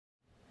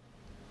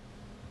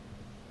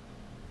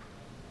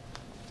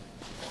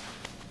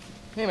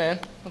Hey man,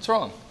 what's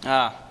wrong?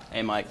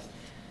 Hey Mike.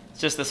 It's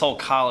just this whole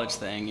college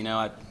thing, you know.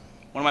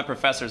 One of my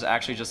professors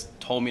actually just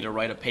told me to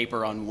write a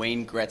paper on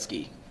Wayne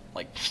Gretzky.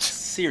 Like,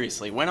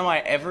 seriously, when am I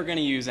ever gonna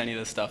use any of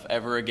this stuff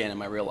ever again in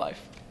my real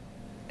life?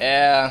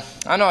 Yeah,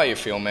 I know how you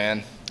feel,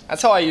 man.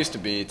 That's how I used to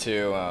be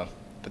too.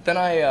 But then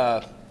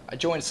I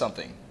joined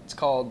something. It's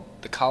called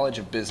the College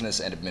of Business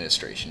and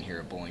Administration here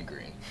at Bowling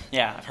Green.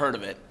 Yeah, I've heard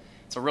of it.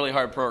 It's a really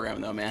hard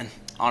program though, man.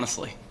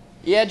 Honestly.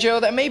 Yeah, Joe,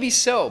 that may be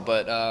so,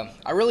 but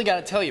I really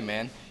gotta tell you,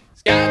 man.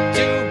 It's got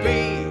to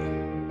be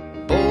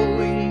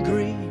Bowling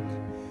Green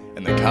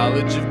and the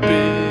College of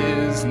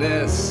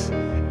Business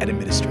and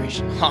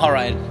Administration. All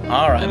right,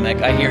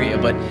 Mick, I hear you,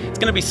 but it's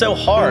gonna be so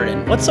hard.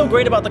 And what's so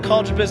great about the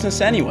College of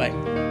Business anyway?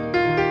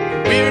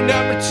 We're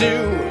number 2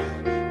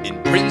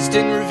 in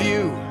Princeton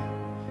Review.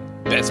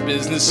 Best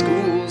business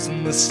schools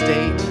in the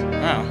state.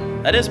 Wow,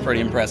 that is pretty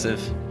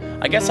impressive.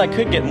 I guess I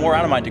could get more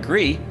out of my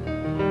degree.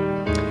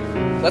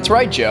 That's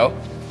right, Joe.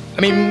 I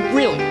mean,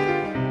 really.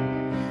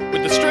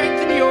 With the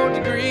strength in your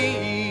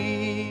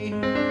degree,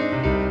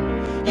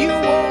 you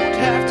won't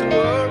have to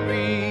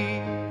worry.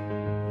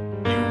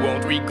 You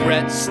won't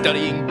regret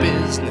studying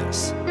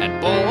business at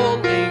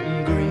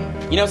Bowling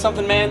Green. You know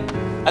something, man?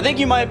 I think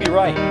you might be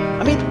right.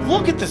 I mean,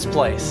 look at this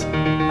place.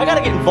 I gotta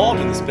get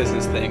involved in this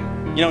business thing.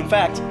 You know, in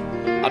fact,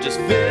 I'll just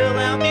fill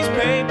out these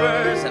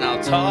papers and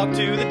I'll talk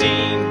to the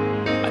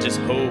dean. I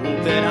just hope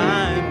that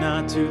I'm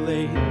not too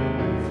late.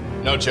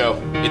 No, Joe,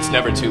 it's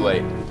never too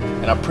late.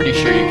 And I'm pretty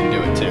sure you can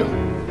do it too.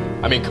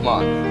 I mean, come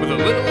on. With a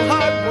little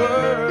hard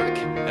work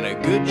and a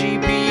good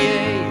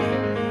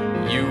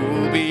GPA, you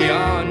will be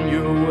on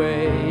your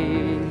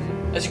way.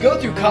 As you go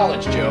through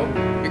college, Joe,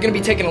 you're going to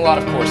be taking a lot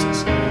of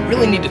courses. You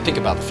really need to think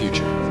about the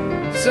future.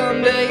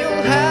 Someday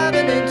you'll have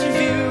an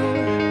interview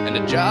and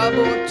a job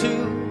or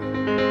two,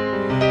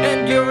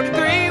 and your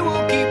degree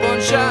will keep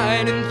on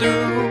shining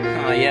through.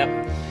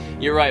 Yep.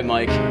 You're right,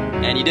 Mike.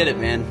 And you did it,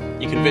 man.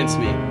 You convinced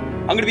me.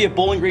 I'm gonna be a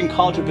Bowling Green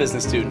College of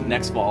Business student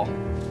next fall.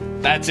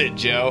 That's it,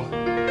 Joe.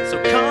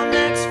 So come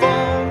next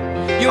fall,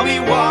 you'll be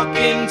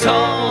walking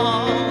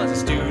tall as a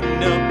student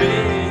of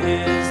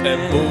business.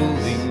 At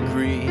Bowling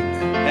Green.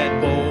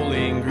 At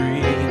Bowling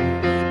Green.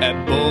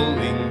 At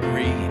Bowling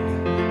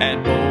Green.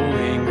 At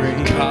Bowling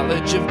Green.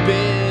 College of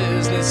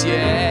Business,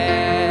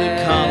 yeah.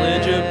 The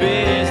College of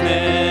Business.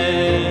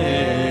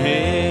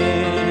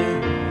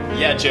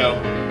 Yeah, Joe,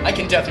 I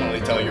can definitely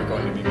tell you're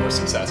going to be more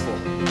successful.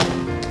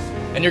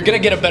 And you're gonna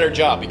get a better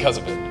job because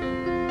of it.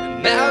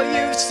 And now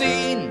you've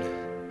seen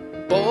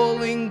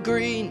Bowling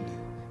Green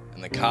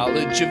and the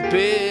College of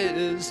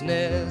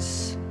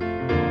Business.